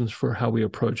implications for how we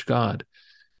approach God.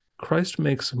 Christ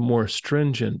makes more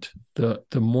stringent the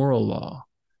moral law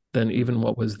than even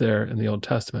what was there in the Old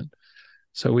Testament.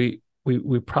 So we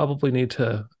probably need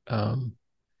to,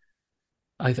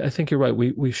 I think you're right.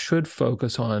 We should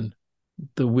focus on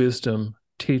the wisdom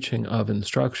teaching of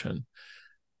instruction,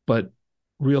 but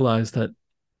realize that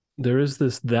there is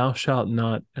this thou shalt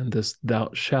not and this thou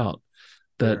shalt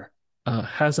that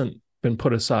hasn't been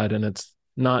put aside. And it's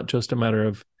not just a matter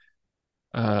of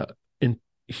in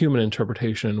human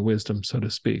interpretation and wisdom, so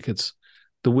to speak. It's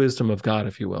the wisdom of God,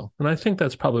 if you will. And I think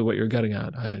that's probably what you're getting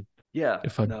at.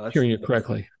 If I'm hearing you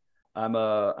correctly.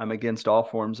 I'm against all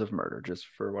forms of murder, just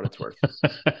for what it's worth.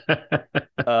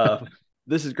 Uh,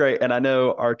 this is great, and I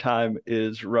know our time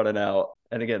is running out.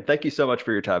 And again, thank you so much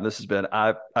for your time. This has been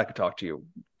I could talk to you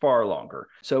far longer.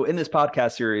 So in this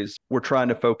podcast series, we're trying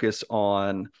to focus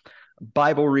on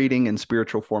Bible reading and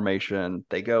spiritual formation.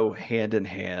 They go hand in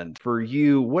hand. For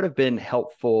you, what have been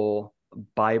helpful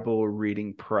Bible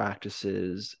reading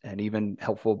practices and even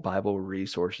helpful Bible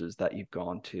resources that you've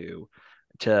gone to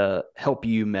help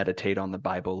you meditate on the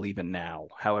Bible even now,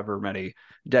 however many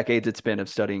decades it's been of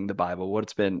studying the Bible?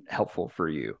 What's been helpful for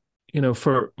you?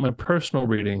 For my personal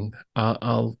reading,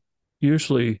 I'll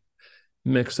usually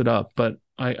mix it up, but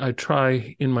I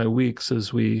try in my weeks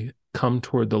as we come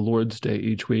toward the Lord's Day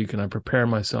each week and I prepare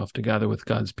myself to gather with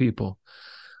God's people.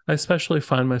 I especially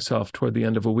find myself toward the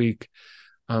end of a week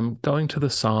going to the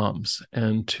Psalms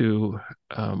and to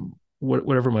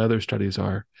whatever my other studies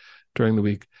are during the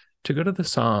week, to go to the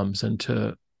Psalms and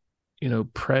to,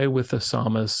 pray with the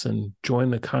psalmists and join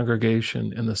the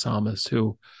congregation in the psalmists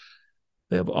who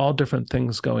they have all different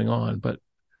things going on. But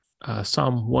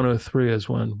Psalm 103 is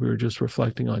one we were just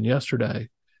reflecting on yesterday,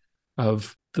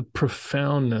 of the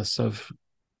profoundness of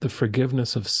the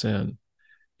forgiveness of sin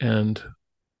and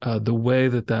the way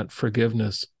that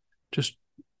forgiveness just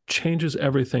changes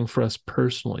everything for us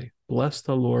personally. Bless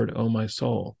the Lord, O my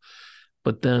soul.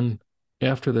 But then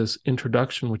after this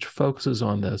introduction, which focuses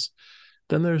on this,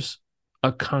 then there's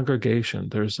a congregation.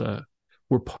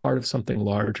 We're part of something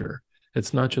larger.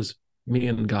 It's not just me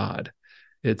and God.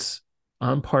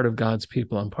 I'm part of God's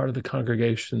people. I'm part of the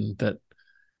congregation that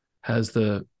has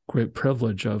the great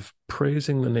privilege of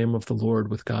praising the name of the Lord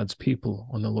with God's people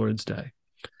on the Lord's Day.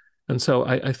 And so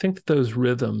I think that those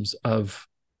rhythms of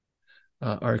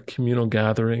our communal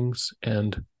gatherings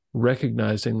and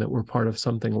recognizing that we're part of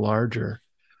something larger,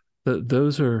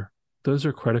 those are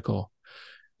critical.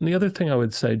 And the other thing I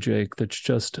would say, Jake, that's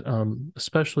just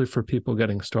especially for people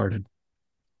getting started,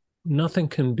 nothing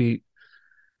can beat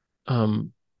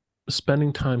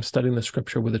spending time studying the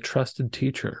scripture with a trusted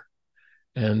teacher,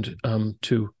 and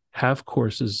to have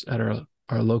courses at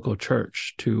our local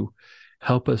church to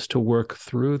help us to work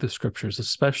through the scriptures,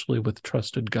 especially with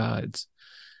trusted guides.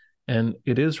 And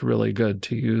it is really good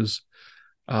to use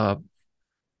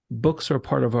books are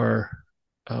part of our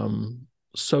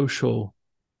social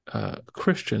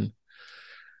Christian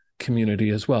community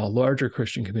as well, larger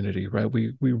Christian community, right?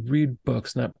 We read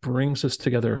books, and that brings us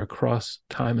together across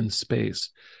time and space,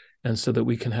 and so that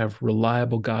we can have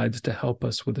reliable guides to help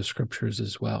us with the scriptures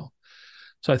as well.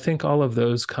 So I think all of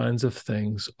those kinds of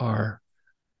things are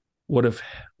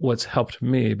what's helped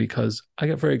me, because I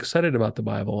get very excited about the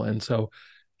Bible, and so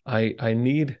I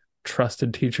need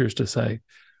trusted teachers to say,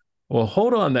 well,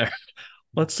 hold on there.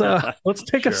 Let's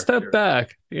take a step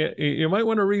back. You might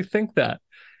want to rethink that.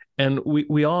 And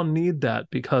we all need that,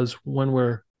 because when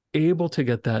we're able to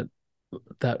get that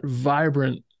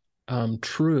vibrant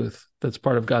truth that's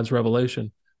part of God's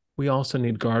revelation, we also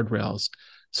need guardrails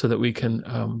so that we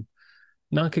can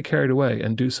not get carried away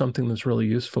and do something that's really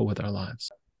useful with our lives.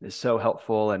 It's so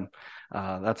helpful, and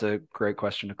that's a great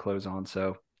question to close on.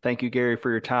 So thank you, Gary,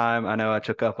 for your time. I know I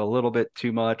took up a little bit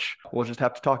too much. We'll just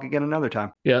have to talk again another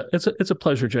time. Yeah, it's a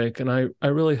pleasure, Jake. And I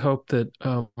really hope that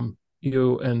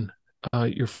you and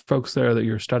your folks there that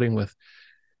you're studying with,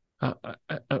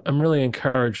 I'm really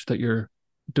encouraged that you're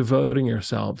devoting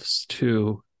yourselves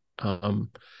to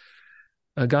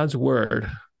God's word,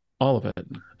 all of it,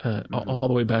 all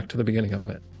the way back to the beginning of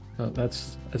it.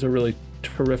 That's a really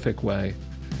terrific way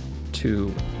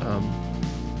to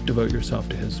devote yourself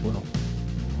to His will.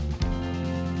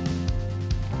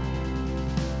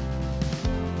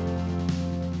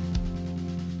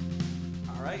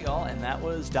 All right, y'all, and that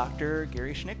was Dr.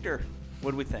 Gary Schnittjer.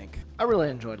 What do we think? I really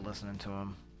enjoyed listening to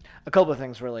him. A couple of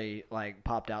things really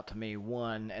popped out to me.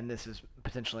 One, and this is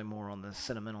potentially more on the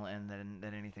sentimental end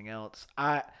than anything else.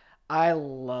 I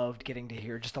loved getting to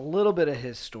hear just a little bit of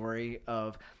his story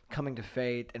of coming to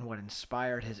faith and what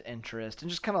inspired his interest, and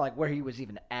just kind of where he was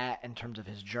even at in terms of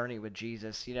his journey with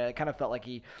Jesus. It kind of felt like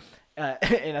he,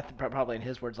 and I think probably in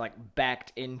his words,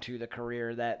 backed into the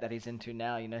career that he's into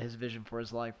now. His vision for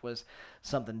his life was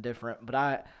something different.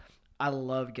 But I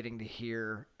love getting to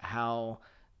hear how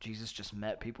Jesus just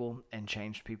met people and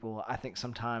changed people. I think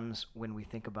sometimes when we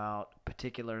think about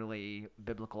particularly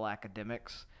biblical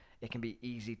academics, it can be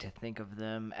easy to think of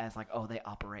them as they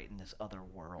operate in this other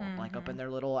world, up in their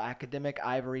little academic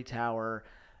ivory tower,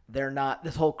 they're not,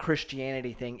 this whole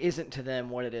Christianity thing isn't to them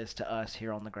what it is to us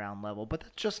here on the ground level. But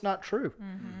that's just not true.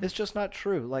 It's just not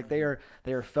true. Like they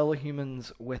are fellow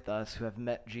humans with us who have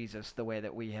met Jesus the way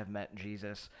that we have met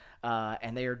Jesus.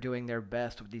 And they are doing their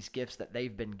best with these gifts that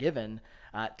they've been given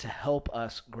to help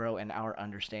us grow in our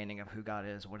understanding of who God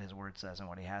is, what his word says, and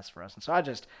what he has for us. And so I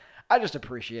just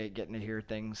appreciate getting to hear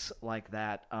things like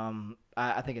that.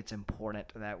 I think it's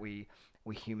important that we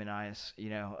humanize,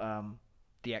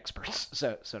 the experts,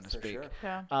 so to speak. sure.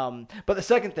 Yeah. But the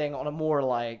second thing, on a more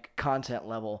like content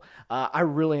level, I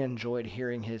really enjoyed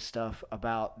hearing his stuff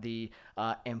about the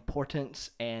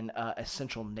importance and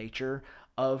essential nature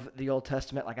of the Old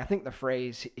Testament. Like, I think the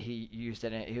phrase he used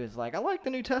in it, he was like, I like the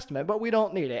New Testament, but we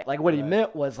don't need it. Like, what he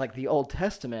meant was, like, the Old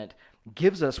Testament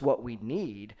gives us what we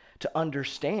need to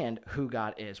understand who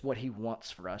God is, what he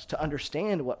wants for us, to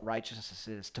understand what righteousness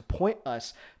is, to point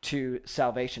us to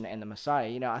salvation and the Messiah.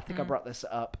 I think I brought this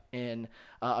up in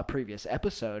a previous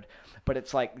episode, but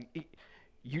it's like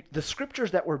the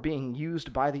scriptures that were being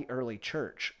used by the early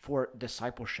church for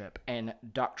discipleship and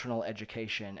doctrinal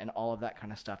education and all of that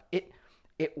kind of stuff,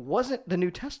 it wasn't the New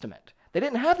Testament. They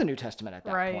didn't have the New Testament at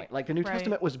that point. Like, the New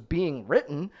Testament was being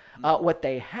written. What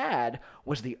they had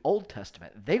was the Old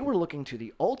Testament. They were looking to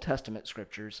the Old Testament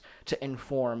scriptures to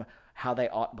inform how they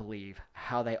ought believe,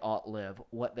 how they ought live,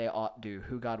 what they ought do,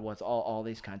 who God was, all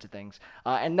these kinds of things.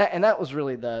 And that was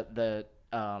really the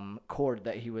chord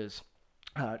that he was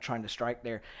trying to strike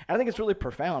there. And I think it's really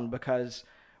profound because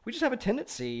we just have a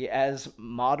tendency as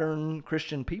modern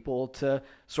Christian people to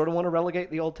sort of want to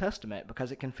relegate the Old Testament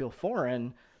because it can feel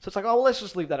foreign. So it's like, oh, well, let's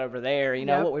just leave that over there.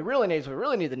 What we really need is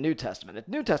the New Testament.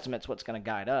 The New Testament's what's going to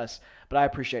guide us. But I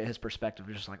appreciate his perspective.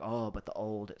 It's just like, oh, but the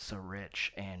old, it's so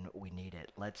rich and we need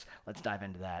it. Let's dive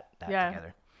into that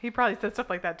together. He probably said stuff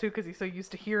like that too because he's so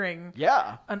used to hearing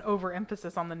an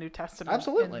overemphasis on the New Testament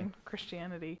in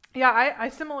Christianity. Yeah, I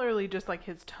similarly just like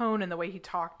his tone and the way he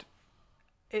talked.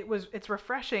 It's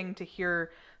refreshing to hear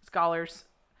scholars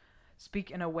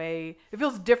speak in a way, it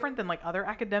feels different than like other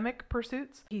academic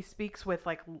pursuits. He speaks with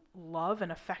like love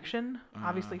and affection,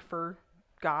 obviously for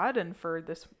God and for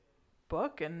this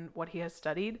book and what he has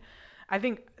studied. I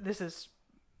think this is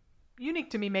unique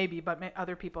to me maybe, but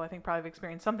other people I think probably have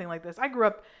experienced something like this. I grew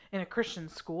up in a Christian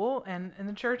school and in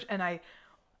the church, and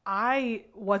I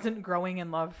wasn't growing in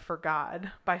love for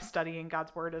God by studying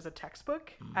God's word as a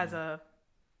textbook, as a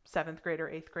 7th grader,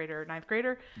 8th grader, 9th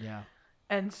grader. Yeah.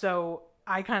 And so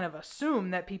I kind of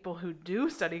assume that people who do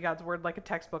study God's word like a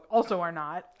textbook also are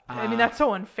not. I mean, that's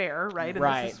so unfair, right? And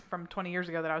this is from 20 years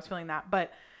ago that I was feeling that.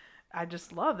 But I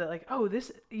just love that, like,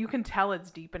 you can tell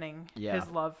it's deepening his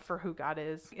love for who God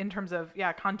is in terms of,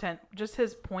 content. Just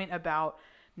his point about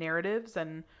narratives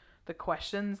and the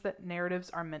questions that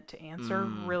narratives are meant to answer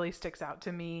really sticks out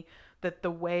to me. That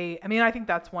the way, I think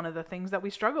that's one of the things that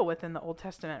we struggle with in the Old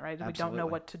Testament, right? Absolutely. We don't know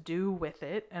what to do with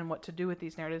it and what to do with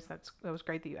these narratives. That was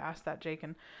great that you asked that, Jake,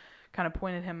 and kind of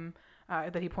pointed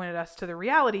us to the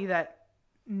reality that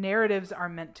narratives are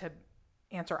meant to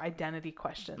answer identity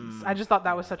questions. I just thought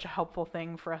that was such a helpful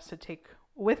thing for us to take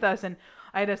with us. And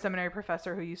I had a seminary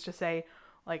professor who used to say,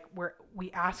 like,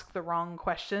 we ask the wrong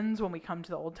questions when we come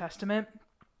to the Old Testament.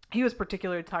 He was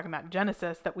particularly talking about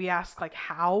Genesis, that we ask like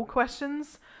how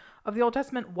questions of the Old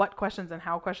Testament, what questions and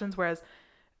how questions, whereas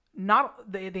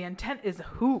not the intent is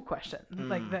who question.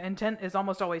 Like the intent is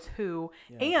almost always who,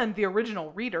 and the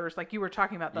original readers, like you were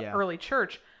talking about, the early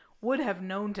church would have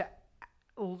known to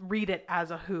read it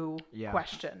as a who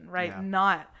question, right?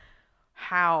 Not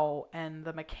how and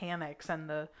the mechanics and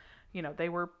the, they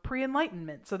were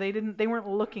pre-enlightenment, so they weren't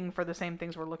looking for the same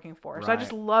things we're looking for. Right. So I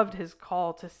just loved his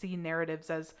call to see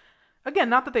narratives as, again,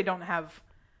 not that they don't have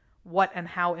what and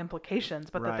how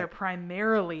implications, but that they're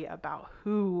primarily about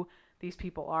who these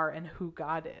people are and who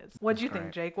God is. What do you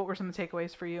think, Jake? What were some of the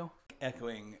takeaways for you?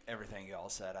 Echoing everything y'all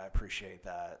said, I appreciate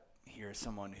that. Here's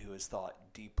someone who has thought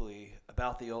deeply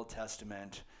about the Old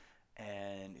Testament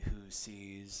and who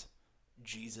sees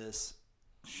Jesus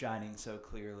shining so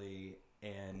clearly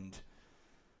and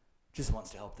just wants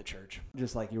to help the church.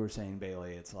 Just like you were saying,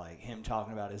 Bailey, it's like him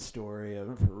talking about his story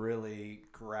of really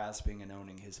grasping and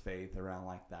owning his faith around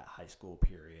like that high school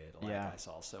period. Like I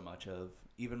saw so much of,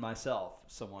 even myself,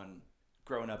 someone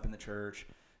growing up in the church,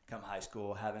 come high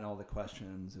school, having all the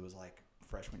questions. It was like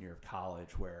freshman year of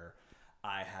college where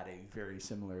I had a very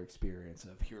similar experience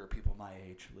of, here are people my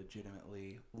age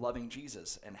legitimately loving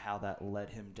Jesus, and how that led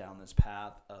him down this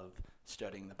path of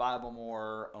studying the Bible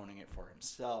more, owning it for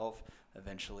himself,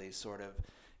 eventually sort of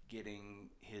getting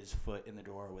his foot in the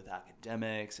door with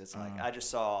academics. It's like I just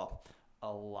saw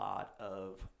a lot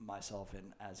of myself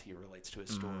in as he relates to his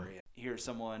story. Here's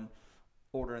someone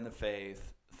older in the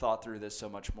faith thought through this so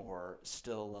much more,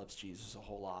 still loves Jesus a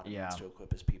whole lot and Yeah. wants to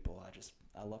equip his people.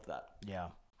 I love that. Yeah.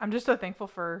 I'm just so thankful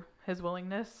for his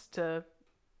willingness to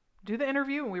do the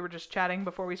interview. And we were just chatting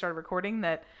before we started recording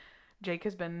that Jake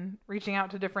has been reaching out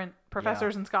to different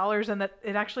professors and scholars, and that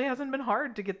it actually hasn't been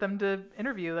hard to get them to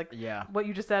interview. Like what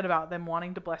you just said about them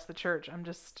wanting to bless the church. I'm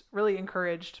just really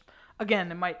encouraged.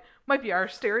 Again, it might be our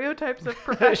stereotypes of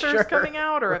professors coming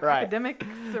out or of academics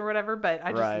or whatever, but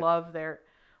I just love their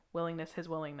willingness, his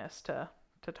willingness to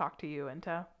talk to you and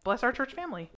to bless our church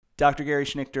family. Dr. Gary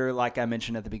Schnittjer, like I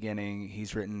mentioned at the beginning,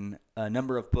 he's written a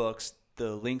number of books.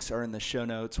 The links are in the show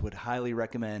notes. Would highly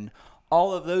recommend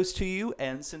all of those to you.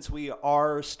 And since we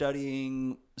are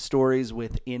studying stories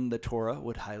within the Torah,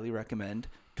 would highly recommend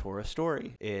Torah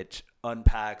Story. It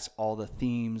unpacks all the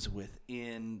themes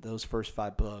within those first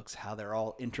 5 books, how they're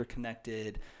all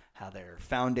interconnected, how they're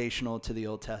foundational to the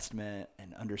Old Testament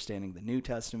and understanding the New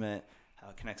Testament, how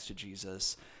it connects to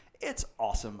Jesus. It's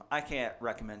awesome. I can't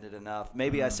recommend it enough.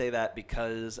 Maybe I say that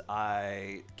because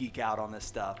I geek out on this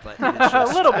stuff, but it's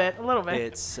just, a little bit.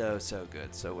 It's so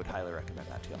good. So would highly recommend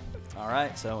that to y'all. All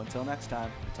right. So until next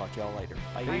time, talk to y'all later.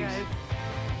 Bye. Bye,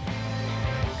 guys.